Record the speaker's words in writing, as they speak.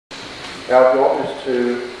Our job is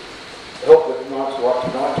to help with nights like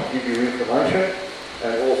tonight to give you information,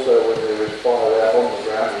 and also when there is fire out on the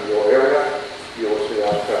ground in your area, you'll see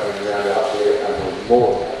us travelling around out there and we're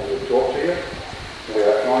more than happy to talk to you. We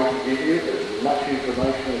are trying to give you as much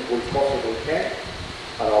information as we possibly can,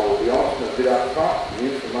 and I will be honest and a bit up front,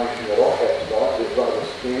 the information that I have tonight is rather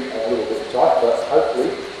skim and a little bit tight, but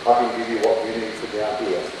hopefully I can give you what you need for down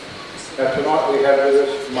here. Now tonight we have with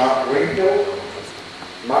us Mark Greenfield.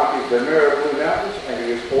 Mark is the Mayor of Blue Mountains and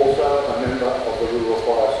he is also a member of the Rural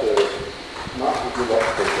Fire Service. Mark, would you like to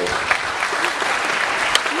speak to us?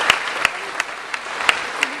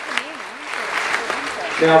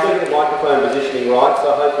 Now I've got the microphone positioning right,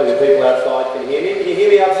 so hopefully the people outside can hear me. Can you hear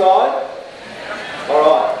me outside?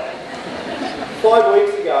 Alright. 5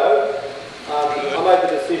 weeks ago, I made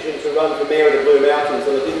the decision to run for Mayor of the Blue Mountains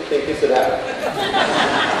and I didn't think this would happen.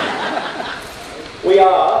 We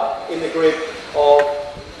are in the grip of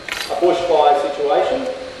a bushfire situation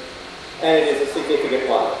and it is a significant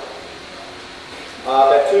one.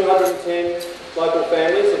 About 210 local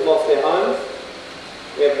families have lost their homes.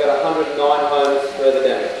 We have about 109 homes further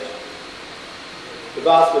damaged. The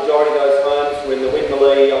vast majority of those homes were in the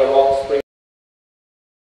Winmalee, Yellow Rock, Spring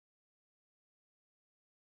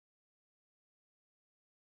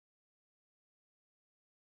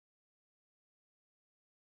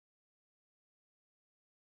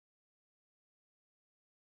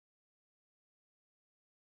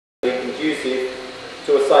conducive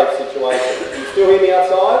to a safe situation. Can you still hear me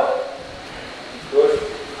outside? Good.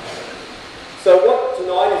 So what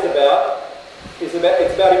tonight is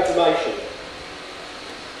about information.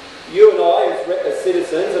 You and I, as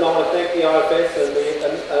citizens, and I want to thank the RFS and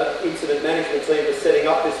the incident management team for setting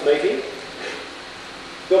up this meeting.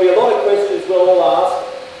 There'll be a lot of questions we'll all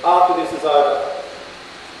ask after this is over,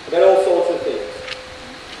 about all sorts of things.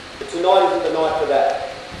 But tonight isn't the night for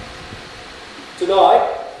that.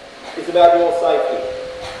 Tonight is about your safety.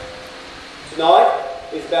 Tonight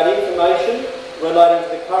is about information relating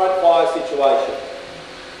to the current fire situation.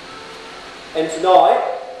 And tonight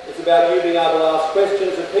is about you being able to ask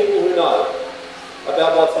questions of people who know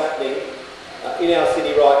about what's happening in our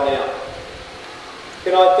city right now.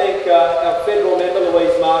 Can I thank our federal member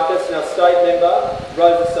Louise Marcus and our state member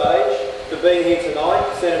Rosa Sage for being here tonight,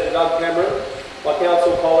 Senator Doug Cameron, my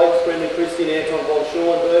council colleagues Brendan Christie and Anton von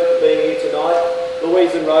Schulenberg for being here tonight.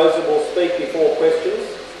 Louise and Rosa will speak before questions.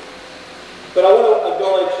 But I want to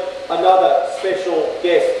acknowledge another special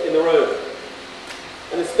guest in the room.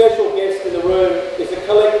 And the special guest in the room is a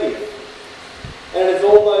collective. And it is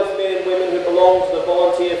all those men and women who belong to the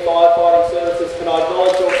volunteer firefighting services. Can I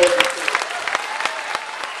acknowledge your presence?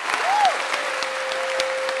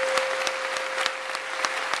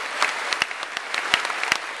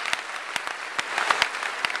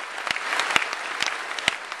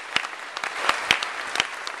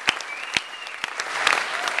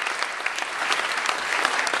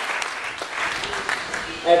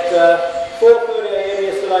 At 4:30 a.m.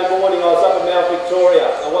 yesterday morning, I was up in Mount Victoria.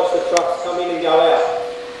 I watched the trucks come in and go out.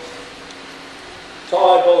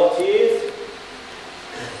 Tired volunteers,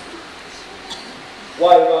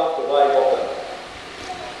 wave after wave of them.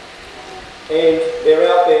 And they're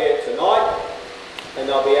out there tonight, and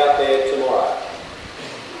they'll be out there tomorrow.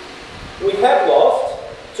 We have lost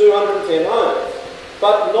 210 homes,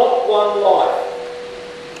 but not one life.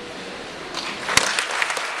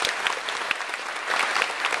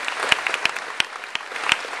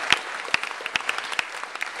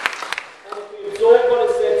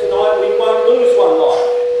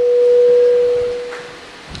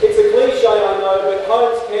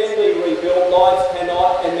 Homes can be rebuilt, lives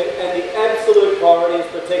cannot, and the absolute priority is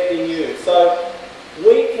protecting you. So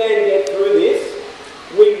we can get through this,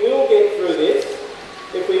 we will get through this,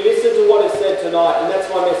 if we listen to what is said tonight, and that's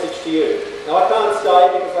my message to you. Now I can't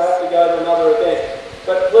stay because I have to go to another event,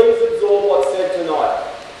 but please absorb what's said tonight.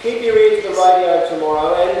 Keep your ear to the radio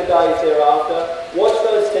tomorrow and the days thereafter, watch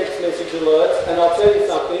those text message alerts, and I'll tell you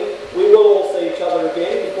something, we will all see each other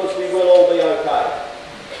again because we will all be okay.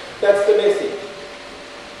 That's the message.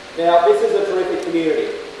 Now, this is a terrific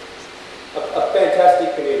community, a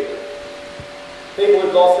fantastic community. People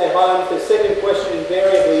who've lost their homes, the second question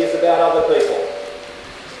invariably is about other people.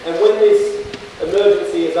 And when this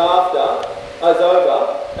emergency is over,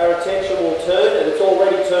 our attention will turn, and it's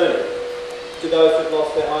already turning, to those who've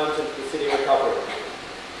lost their homes and to the city recovery.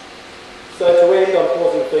 So to end, I'm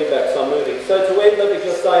causing feedback, so I'm moving. So to end, let me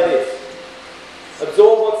just say this.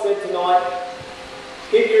 Absorb what's said tonight,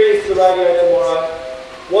 keep your ears to the radio tomorrow,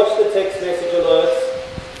 watch the text message alerts,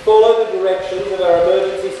 follow the directions of our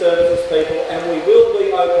emergency services people, and we will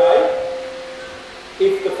be okay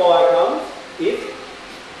if the fire comes,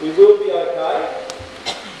 We will be okay.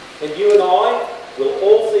 And you and I will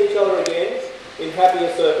all see each other again in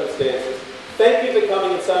happier circumstances. Thank you for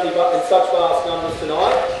coming in such vast numbers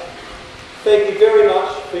tonight. Thank you very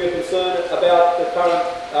much for your concern about the current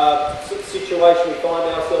situation we find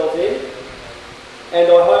ourselves in.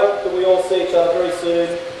 And I hope that we all see each other very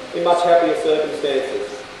soon in much happier circumstances.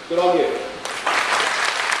 Good on you.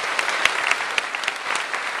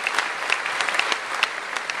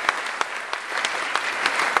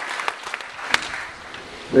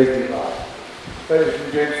 Thank you, Mark. Ladies and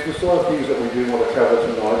gents, the sort of things that we do want to cover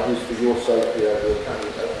tonight is for your safety over the coming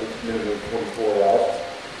at least minimum 24 hours,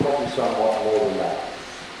 probably somewhat more than that.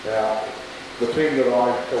 Now, the team that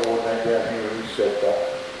I coordinate down here in this sector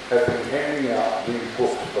have been handing out these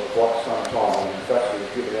books for quite some time. In fact,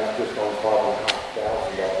 we've given out just on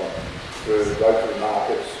 5,500 of them through local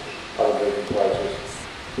markets, other meeting places.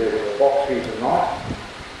 There was a box here tonight.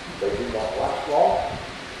 They did not last long.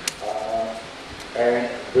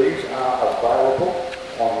 And these are available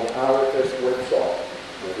on the RFS website.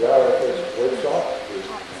 The RFS website is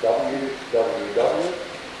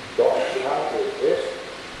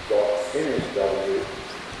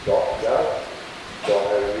www.rfs.nsw.gov.au.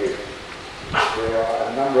 There are a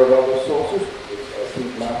number of other sources, which I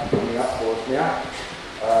think Mark's putting up for us now.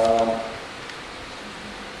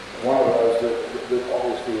 One of those that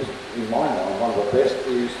obviously is, in my mind, one of the best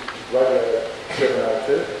is Radio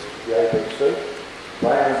 702, the ABC. They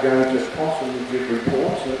are going to constantly give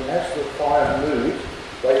reports, and as the fire moves,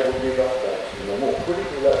 they will give updates. And the more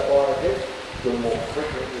critical that fire gets, the more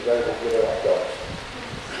frequently they will give updates.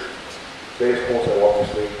 There's also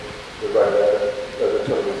obviously the radio, the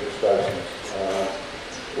television stations.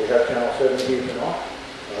 We have Channel 7 here tonight.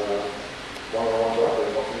 One of the ones I've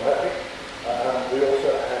been watching lately. We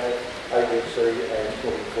also have ABC and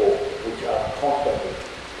 24, which are constantly,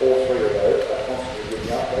 all three of those are constantly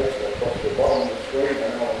giving updates. Across the bottom of the screen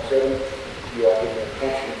and on 7, you are getting a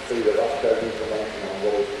constant feed of up-to-date information on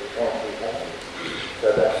what is currently happening.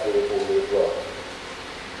 So that's the report as well.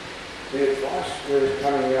 The advice that is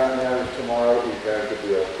coming out now is tomorrow is going to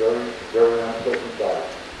be a very, very unpleasant day.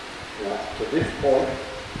 Now, to this point,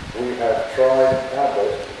 we have tried our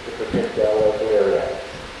best to protect our local area.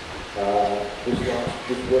 This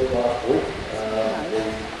last week,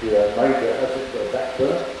 we did a major hazard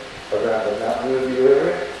backburn around the Mount Riverview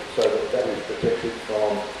area, so that is protected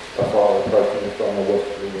from a fire approaching from the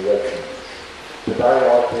westerly direction. Today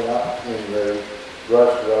I've been up in the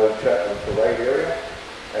Rose Road Chapman Parade area,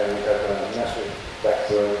 and we have a massive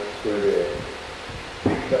backburn through there.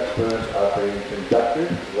 Big backburns are being conducted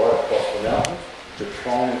right across the mountains to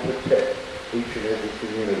try and protect each and every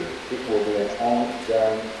community. It will be an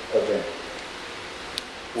ongoing event.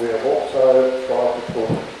 We have also tried to put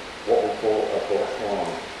what we call a black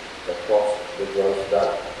line across the Grove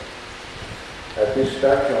State. At this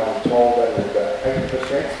stage, I'm told that we're about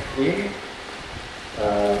 80% in.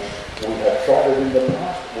 We have tried it in the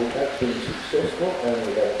past, we have been successful, and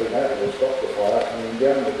we have been able to stop the fire coming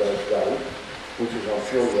down the Grove State, which is, I'm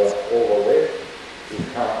sure you're all aware, is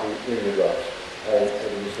currently in the Grove, and it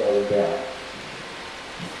is slowing down.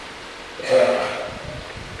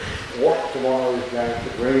 What tomorrow is going to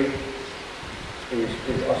bring is I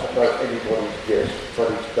suppose, anybody's guess, but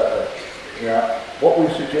it's better. Now, what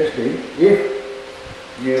we're suggesting, if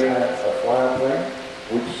you have a fire plan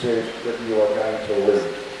which says that you are going to leave,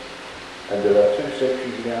 and there are two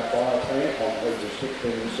sections in our fire plan on pages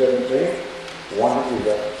 16 and 17. One is a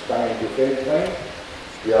stay and defend plan,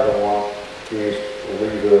 the other one is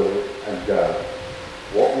leave early and go.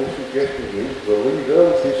 What we're suggesting is the leave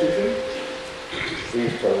early decision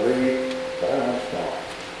is to leave on time.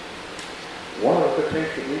 One of the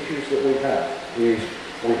potential issues that we have is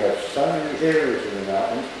we have so many areas in the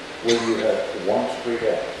mountains where you have one street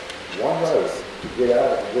out, one road to get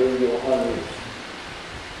out of where your home is.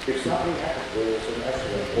 If something happens where there's an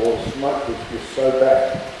accident or smoke which is so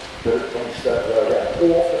bad that it brings that road out,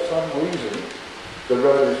 or for some reason the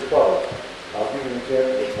road is closed. I'll give you an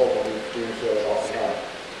example of probably experience that I know.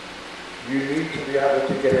 You need to be able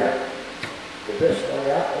to get out. The best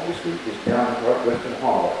way out, obviously, is down the Great Western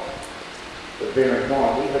Highway. But bear in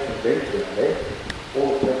mind, we haven't been to there.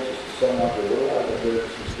 All it takes is to someone to realize that there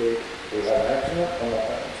is instead we have an accident and what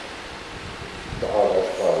happens? The highway's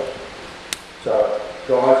closed. So,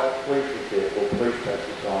 guys, please be careful, please take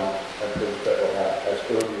your time and please settle out as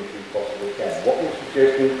early as you possibly can. What we're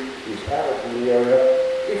suggesting is out of the area,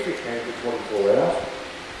 if you can, for 24 hours.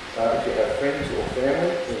 If you have friends or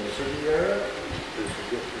family in the city area, we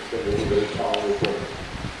suggest you spend a little bit of time with them.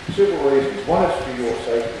 Several reasons. One is for your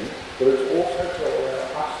safety, but it's also to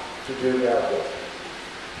allow us to do our job.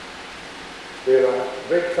 There are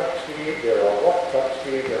red trucks here, there are white trucks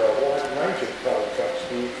here, there are wide range of coloured trucks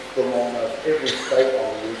here from almost every state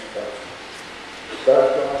on the East Coast.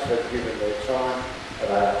 Those guys have given their time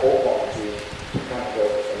and they are all volunteers to come to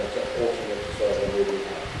us, and it's an awesome exercise on every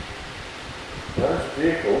day. Those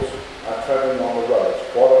vehicles are travelling on the roads,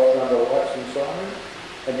 quite often under lights and sirens,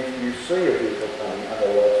 and if you see a vehicle coming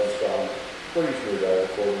under lights and sirens, please move over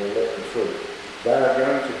for them and let them through. They are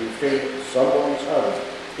going to defend someone's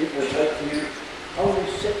home. It will take you only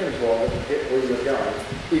seconds longer to get where you're going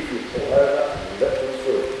if you pull over and let them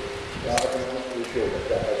through. Now, I can honestly assure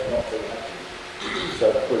that has not been happening. So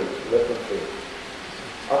please, let them through.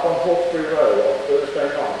 Up on Hawkesbury Road on Thursday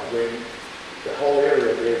night, when the whole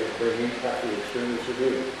area there was being impacted extremely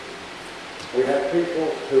severely, we had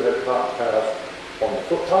people who had parked cars on the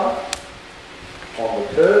footpath, on the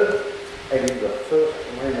curb, and in the first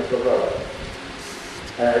lane of the road,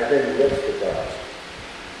 and then left the cars.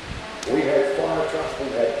 We had fire trucks, we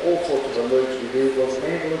had all sorts of emergency vehicles,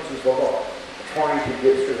 ambulances, a lot, trying to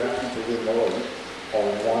get through that into the morning on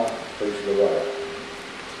one piece of the road.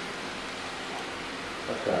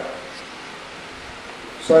 Okay.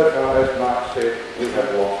 So far, as Mark said, we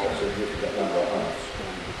have lost a significant number of homes.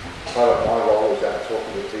 Part of my role is out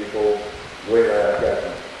talking to people where they are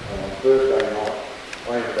gathering. And on Thursday night,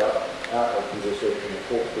 I ended up out of the section of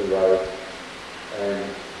Hawkesbury Road and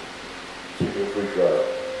Signal Creek Road,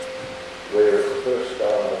 where at the first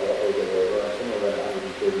start I got there were around somewhere around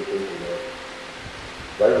 130 people there.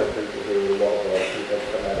 They were people who were a lot of those who had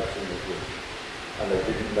come out of Signal Creek, and they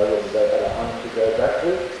didn't know whether they had a home to go back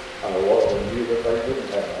to, and a lot of them knew that they didn't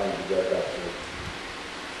have a home to go back to.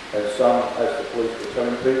 And some, as the police were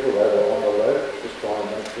telling people, they were on the road just trying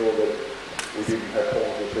to make sure that we didn't have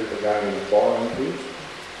problems with people going and buying things.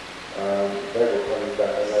 They were coming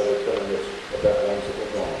back and they were telling us about the ones that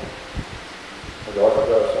were gone. And I've got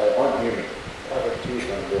to say, I'm human. I have tears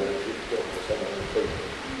on down and just talk to some of the people.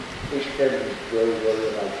 Each can be very, very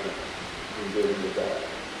emotional in dealing with that.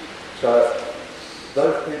 So,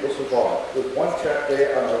 those people survived. There's one chap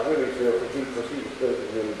there, and I really feel for him because he was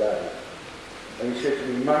hurting really bad. And he said to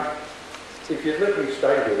me, mate, if you'd let me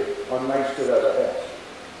stay there, I may still have a house.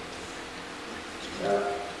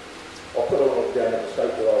 I put a lot down at the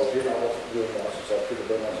state that I was in. I wasn't real nice as I should have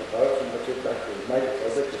been, I suppose, and I said back to him, mate, if I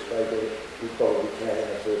let you stay there, we probably can't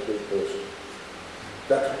have a first-week person.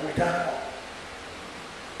 That's what we don't want.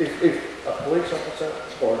 If a police officer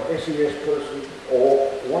or an SES person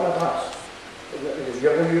or one of us in a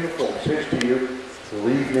yellow uniform says to you,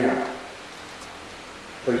 leave now,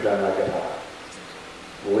 please don't make it hard.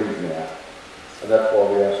 Leave now. And that's why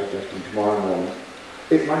we are suggesting tomorrow morning.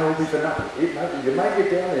 It may all be for nothing. You may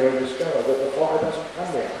get down there and discover that the fire doesn't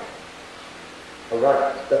come down.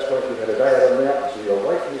 Alright, that's why we've had a day out on the mountains, so you're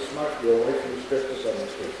away from the smoke, you're away from the stress to some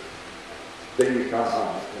extent. Then you come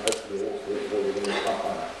home, and hopefully all three for you when you come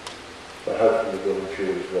home. But hopefully you're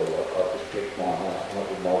insured as well. I've just checked my house, not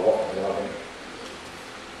with my watch and everything.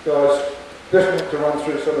 Guys, just want to run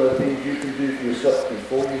through some of the things you can do for yourself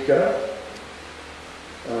before you go.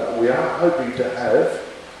 We are hoping to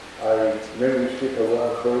have a memory stick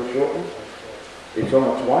arrive very shortly. It's on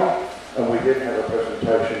its way, and we then have a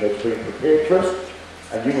presentation that's been prepared for us,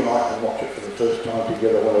 and you and I can watch it for the first time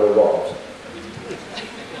together when it arrives.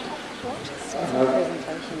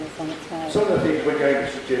 Some of the things we're going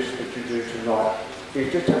to suggest that you do tonight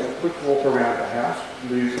is just have a quick walk around the house,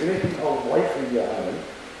 move anything away from your home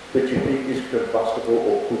that you think is combustible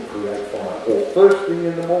or could create fire, or first thing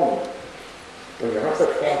in the morning. When you're up at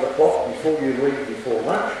 5 o'clock, before you leave before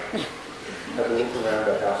lunch, have a look around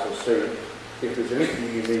the house and see if there's anything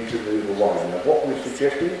you need to move away. Now, what we're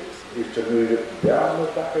suggesting is to move it down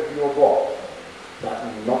the back of your block, but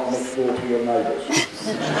not next door to your neighbours.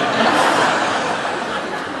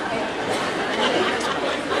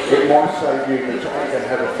 It might save you the time and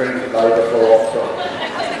have a friendly neighbour for a long time.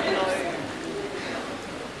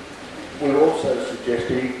 We're also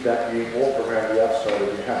suggesting that you walk around the outside of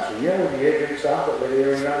your house. And you know where the air vents are, that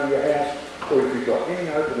area under your house, or if you've got any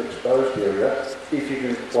open exposed area, if you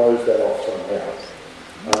can close that off somehow.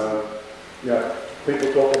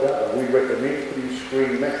 People talk about, and we recommend putting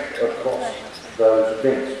screen mesh across those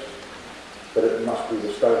vents, but it must be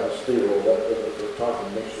the stainless steel or the type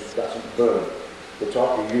of mesh that doesn't burn. The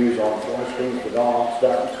type you use on fly screens with arms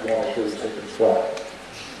starting to go on 30 seconds flat.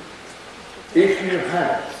 If you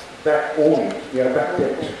have back awning, back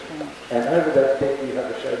decks, and over that deck you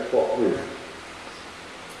have a shade cloth roof.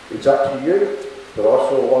 It's up to you, but I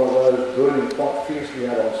saw one of those burning quite fiercely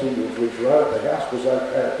out on Singles Ridge Road. The house was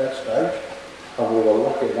okay at that stage, and we were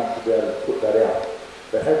lucky enough to be able to put that out.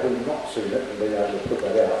 But had we not seen it and been able to put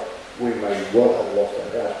that out, we may well have lost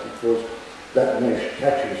that house because that mesh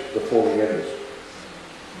catches the falling embers.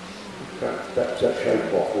 That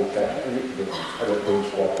shape block will catch and it burns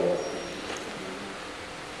quite well.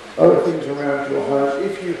 Other things around your home,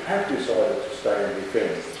 if you have decided to stay and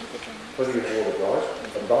defend, plenty of water, guys.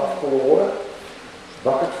 A bath full of water,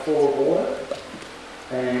 buckets full of water,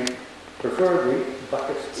 and preferably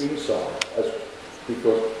buckets inside,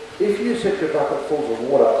 because if you set your bucket full of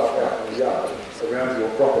water up out in the yard around your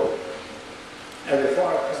property, and the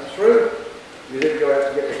fire comes through, you then go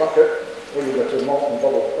out to get the bucket, or you've got some molten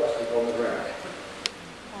bottle of plastic on the ground.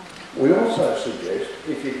 We also suggest,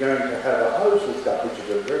 if you're going to have a hose hooked up, which is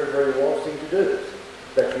a very, very wise thing to do,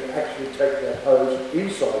 that you actually take that hose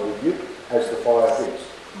inside with you as the fire hits.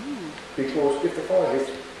 Because if the fire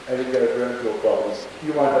hits and it goes around your property,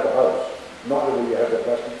 you won't have a hose. Neither will you have the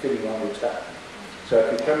plastic fitting on your tap. So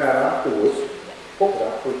if you come out afterwards, hook it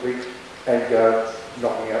up quickly and go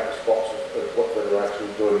knocking out the spots of what they're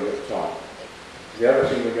actually doing at the time. The other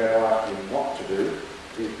thing we're going to ask you not to do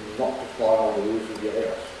is not to climb on the roof of your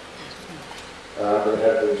house. There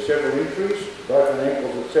have been several injuries, broken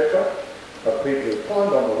ankles, etc. of people who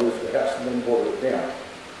climbed on the roof of the house and then brought it down.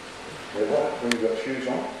 They're right when you've got shoes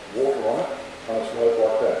on, water on it, on a slope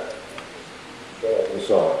like that. Go over the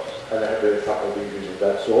side. And there have been a couple of injuries of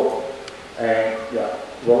that sort. And yeah,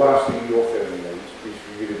 the last thing your family needs is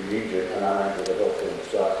for you to be injured and unable to help them.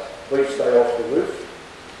 So please stay off the roof.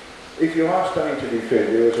 If you are staying to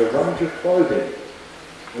defend, there is a range of clothing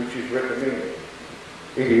which is recommended.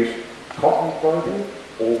 It is cotton clothing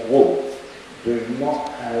or wool. Do not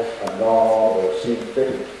have a nylon or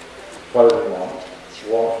synthetic clothing on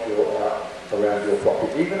whilst you're out around your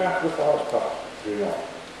property. Even after the fire's passed, do not.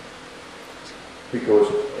 Because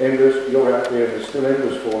embers, you're out there and there's still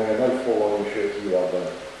embers falling and they fall on your shirt and you are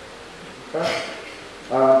burnt. Okay?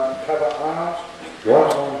 Cover arms,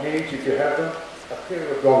 gloves on hands if you have them, a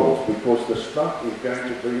pair of goggles because the smoke is going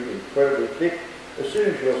to be incredibly thick. As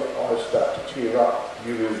soon as your eyes start to tear up,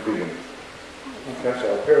 you lose vision. Okay,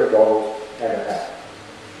 so a pair of goggles and a hat.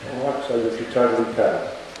 Alright, so that you're totally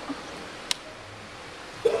covered.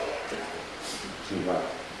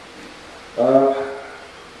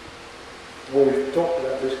 We've talked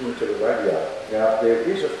about listening to the radio. Now, there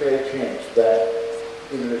is a fair chance that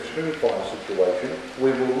in an extreme fire situation,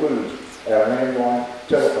 we will lose our landline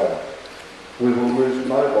telephone. We will lose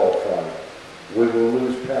mobile phone. We will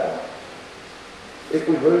lose power. If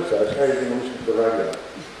we lose those, how are you going to listen to the radio?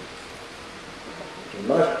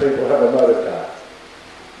 Most people have a motor car.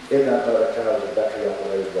 In that motor car is a battery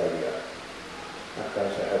operated radio.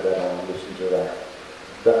 Okay, so have that on and listen to that.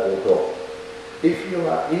 That will help. If you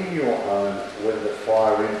are in your home when the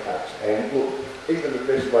fire impacts, and look, even the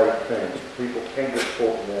best laid plans, people can get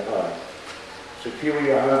caught in their home. Secure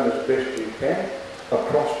your home as best you can.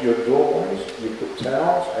 Across your doorways, you put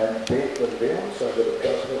towels and bed them down so that it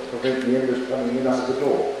does not prevent the embers coming in under the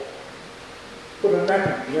door. Put a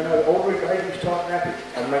nappy, you know, ordinary baby's type nappy,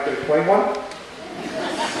 and make it a clean one.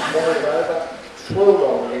 Roll it over, twirl it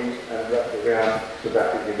on the ends and wrap it around the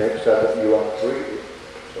back of your neck so that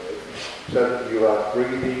you are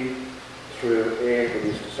breathing, through air that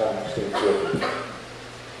is to some extent filtered.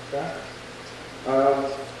 Okay?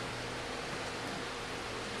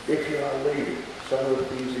 If you are leaving, some of the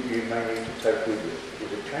things that you may need to take with you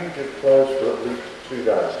is a change of clothes for at least 2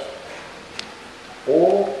 days.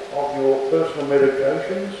 All of your personal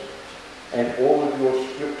medications and all of your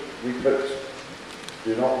script repeats.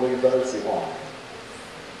 Do not leave those behind.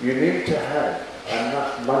 You need to have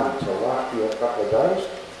enough money to last you a couple of days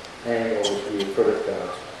and obviously your credit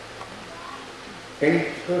cards. Any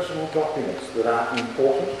personal documents that are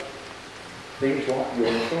important, things like your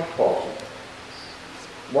insurance policy.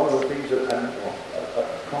 One of the things that,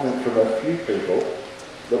 a comment from a few people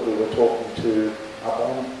that we were talking to up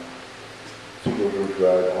on Single Ridge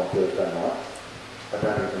Road on Thursday night, I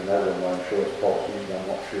don't even know what my insurance policy is, I'm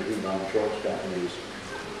not sure who my insurance company is.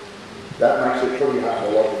 That makes it pretty hard to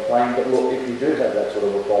lodge a claim, but look, if you do have that sort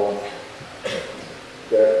of a problem,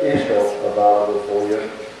 there is help available for you.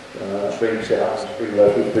 Being set up and spring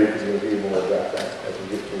local people, you'll hear more about that as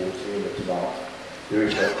we get towards the end of tomorrow. There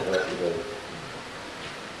is help to help you there.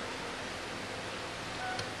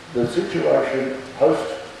 The situation post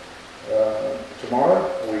tomorrow,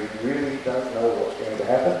 we really don't know what's going to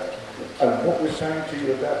happen. And what we're saying to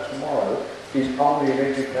you about tomorrow is only an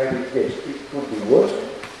educated guess. It could be worse,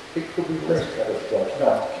 it could be less catastrophic. No,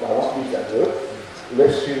 I won't use that word.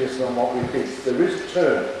 Less serious than what we think. There is a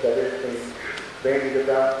term that has been bandied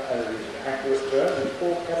about, and it is an accurate term. It's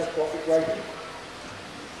called catastrophic rating.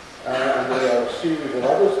 And there are a series of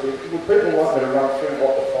others. Would people want me to run through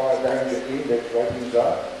what the fire danger index ratings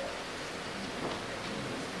are?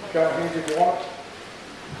 Show of hands if you want.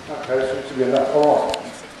 Okay, seems to be enough. All right.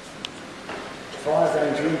 Fire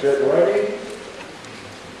engines at ready.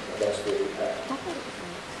 That's the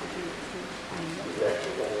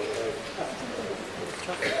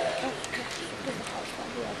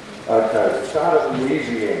okay, start at the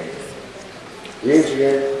easy end. The easy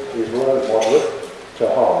end is low, moderate to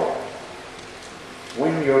high.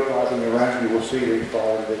 When you're driving around, you will see these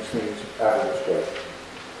fire index things out of the street.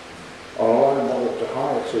 On a low, moderate to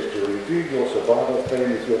high, it says to review your survival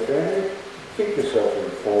plan with your family, keep yourself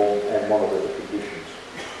informed and monitor the conditions.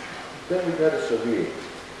 Then we go to severe,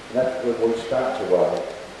 and that's where we start to roll.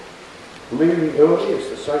 Leaving early is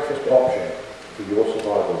the safest option for your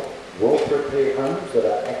survival. Well-prepared homes that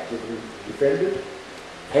are actively defended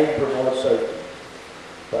can provide safety,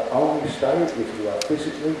 but only stay if you are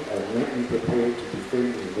physically and mentally prepared to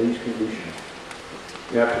defend in these conditions.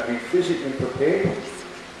 Now, to be physically prepared,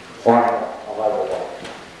 I'm overweight,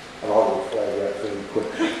 and I will flag out very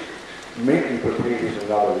quickly. Mentally prepared is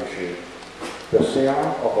another issue. The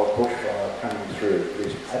sound of a bushfire coming through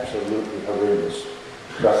is absolutely horrendous.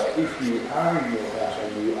 So if you are in your house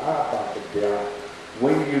and you are bunkered down,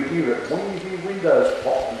 when you hear it, when you hear windows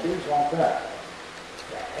pop and things like that,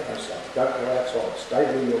 for heaven's sake, don't go outside. Stay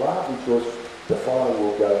where you are, because the fire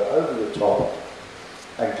will go over the top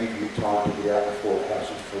and give you time to get out before the house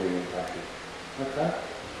is fully impacted. Okay?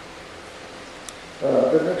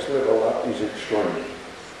 The next level up is extreme.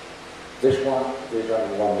 This one, there's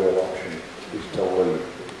only one real option, is to leave.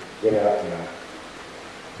 Get out now.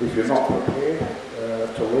 If you're not prepared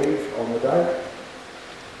to leave on the day,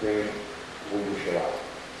 then we wish you luck.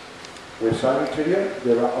 We're saying to you,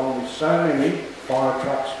 there are only so many fire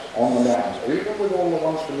trucks on the mountains, even with all the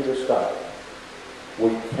ones from interstate. We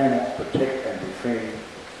cannot protect and defend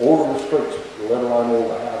all of the streets, let alone all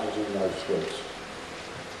the houses in those streets.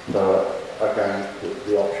 So again,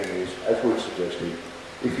 the option is, as we've suggested,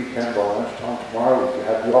 if you can by lunchtime tomorrow, if you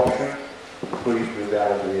have the option, please move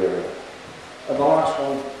out of the area. And the last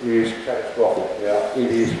one is catastrophic. Now,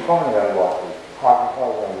 it is highly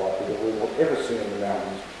unlikely that we will ever see in the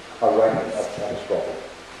mountains a rating of catastrophic.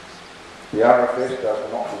 The RFS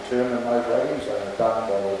does not determine those ratings. They are done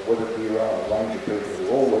by the Weather Bureau and a range of people who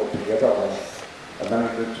all work together on a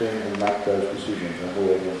management team who make those decisions, and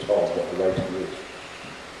we are being told what the rating is.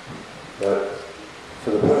 But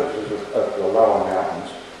for the purposes of the lower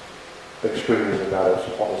mountains, extreme is about as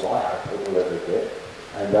hot as I hope it will ever get,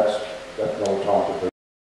 and that's not a time to be.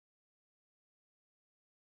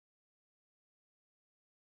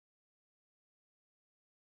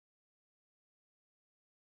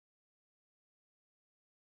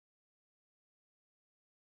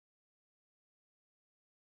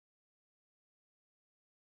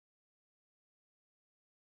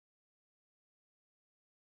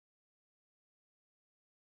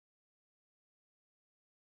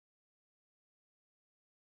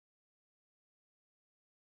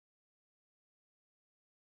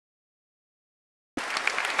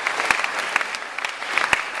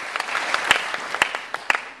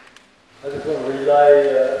 I just want to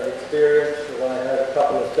relay an experience that I had a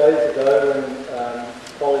couple of days ago when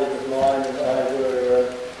colleagues of mine and I were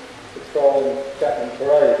patrolling Chapman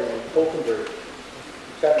Parade in Corkenbury.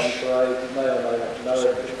 Chapman Parade, you may or may not know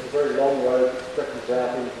it, it's a very long road that stretches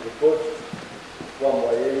out into the bush, one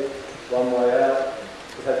way in, one way out.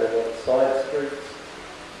 It has a lot of side streets,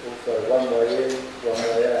 also one way in, one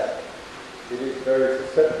way out. It is very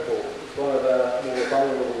susceptible. It's one of our more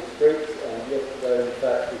vulnerable streets, and yesterday, in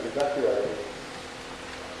fact, was evacuated.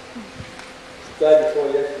 The day before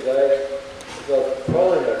yesterday, as I was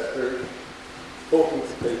patrolling that street, talking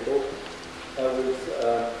to people, I was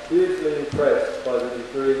hugely impressed by the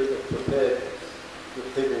degree of preparedness that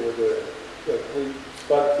people were doing. We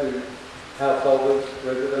spoke to householders,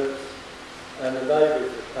 residents, and the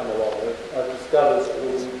neighbours that come along. I discovered that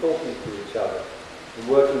we've been talking to each other and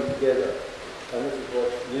working together. And this is what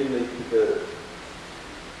you need to do.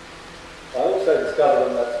 I also discovered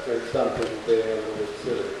on that street some people being a little bit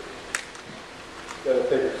silly. There were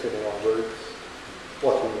people sitting on roofs,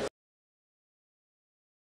 watching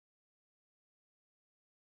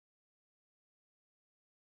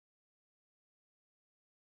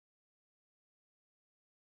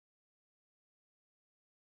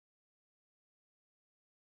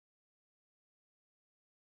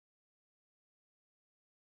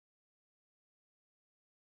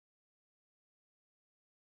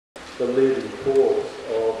the leading cause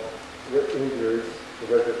of injuries to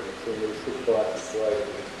residents in these bushfire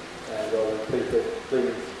situations, and I will repeat it,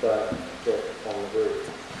 please don't get on the roof.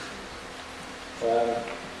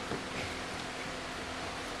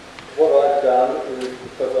 What I've done is,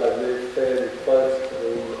 because I live fairly close to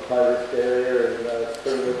the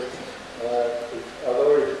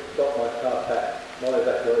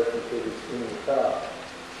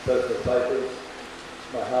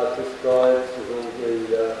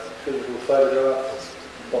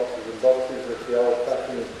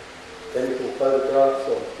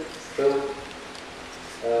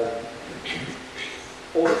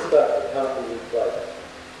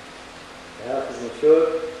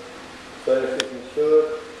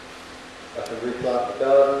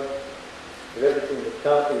that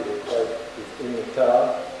can't be replaced is in the car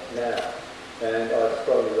now. And I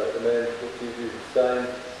strongly recommend that you do the same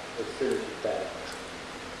as soon as you can.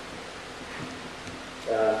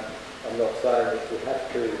 I'm not saying that you have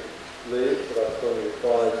to leave, but I strongly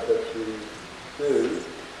advise that you do,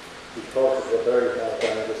 because of the very hard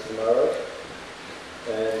dangerous tomorrow.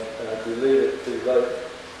 And if you leave it too late,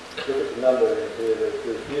 look at the number in here,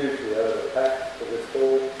 there's hugely overpacked for this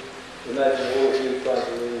hall. Imagine all of you trying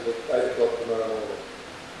to leave at 8 o'clock tomorrow morning.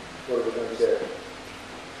 What are we going to get?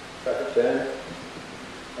 Traffic jam?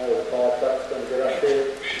 How are the fire trucks going to get up here?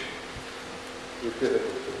 With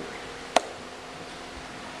difficulty.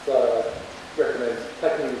 So I recommend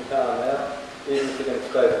taking your car now, even if you're going to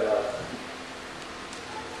stay the night.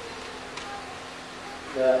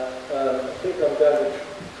 Now, I think I'm going to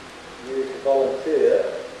use a volunteer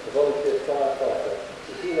firefighter.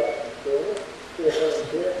 Would you like to join us? Be a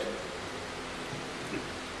volunteer?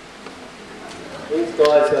 These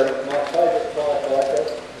guys are my favourite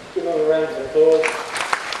firefighters. Give them a round of applause.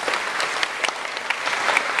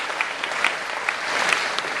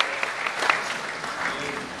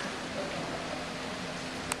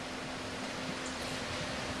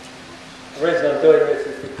 The reason I'm doing this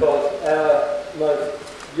is because our most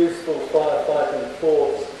useful firefighting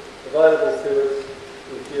force available to us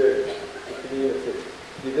is you, the community.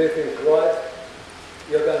 If you do things right,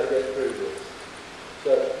 you're going to get through this.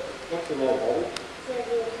 So, what's your name, Holly?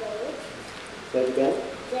 Say it again?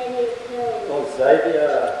 Xavier. Oh,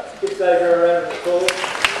 Xavier. Give Xavier a round of applause.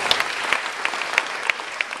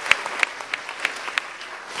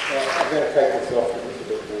 I'm going to take this off because it's a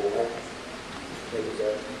bit warm. There we go.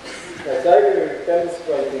 Now, Xavier is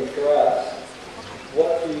demonstrating for us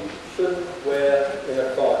what you shouldn't wear in a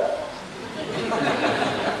fire.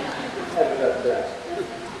 Have about that.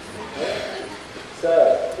 So,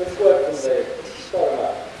 let's work from there. Start them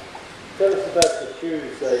up. Tell us about your shoes,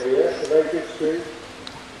 Xavier. Are they good shoes?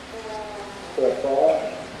 For a fire?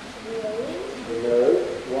 No.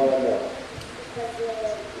 Why not?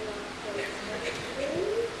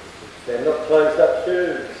 They're not closed-up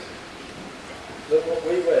shoes. Look what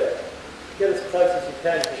we wear. Get as close as you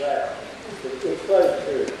can to that. The enclosed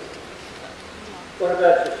shoes. What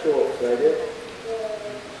about your shorts, Xavier?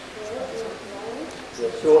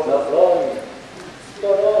 They're short, not long.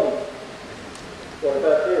 Spot on. What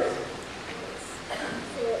about this?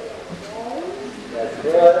 That's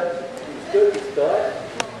right. He's good, this guy.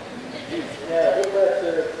 Now, what about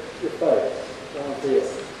your face? Down here.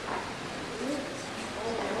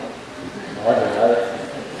 I don't know.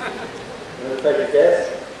 You want to take a guess?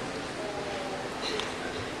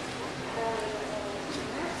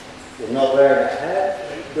 You're not wearing a hat?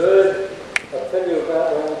 Good. I'll tell you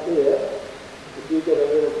about around here. If you get a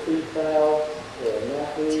little tea towel, or a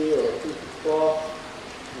nappy, or a piece of cloth,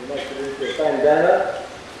 you make it into a bandana,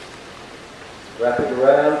 wrap it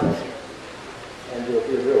around, and you'll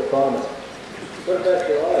be a real farmer. What about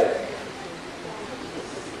your eyes?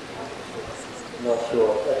 Not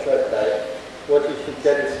sure. That's okay. What you should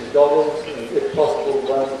get is some goggles, and if possible,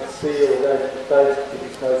 ones that seal around your face to keep the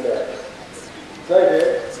smoke out.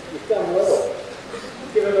 Xavier, you've done well.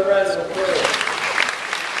 Give him a round of applause.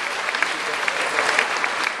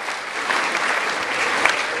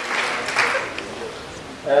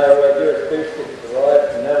 Our USB stick has arrived,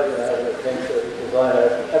 and now we're going to have an adventure because I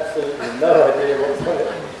have absolutely no idea what's on it.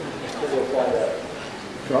 We'll find out.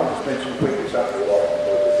 Can I just mention quickly something like that?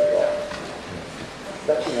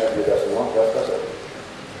 Nobody doesn't like that, does it?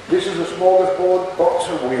 This is a smorgasbord box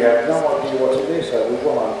and we have no idea what's in there, so we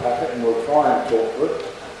will unpack it and we'll try and talk through it.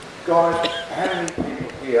 Guys, how many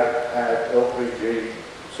people here have LPG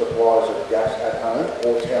supplies of gas at home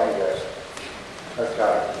or town gas?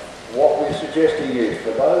 Okay. What we're suggesting is,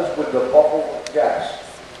 for those with the bottled gas,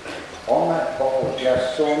 on that bottled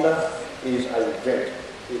gas cylinder is a vent.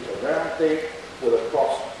 It's a round thing with a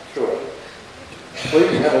cross through it.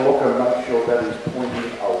 Please have a look and make sure that is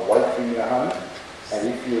pointing away from your home. And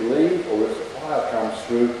if you leave or if the fire comes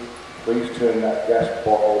through, please turn that gas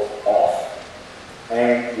bottle off.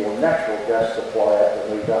 And your natural gas supply at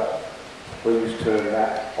the meter, please turn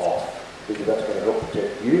that off. Because that's going to help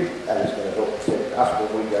protect you and it's going to help protect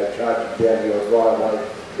us when we go charging down your driveway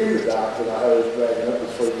in the dark with a hose dragging up the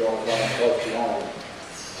 3 guys running close behind.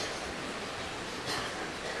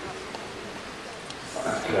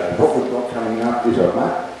 Okay, what we've got coming up is a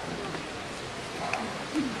map.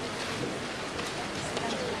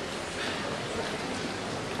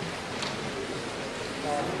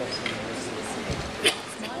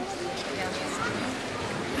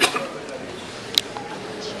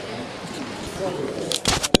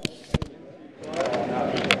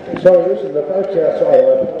 Sorry, listen, the folks outside,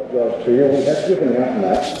 I apologise to you, we have given up on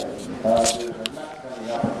that.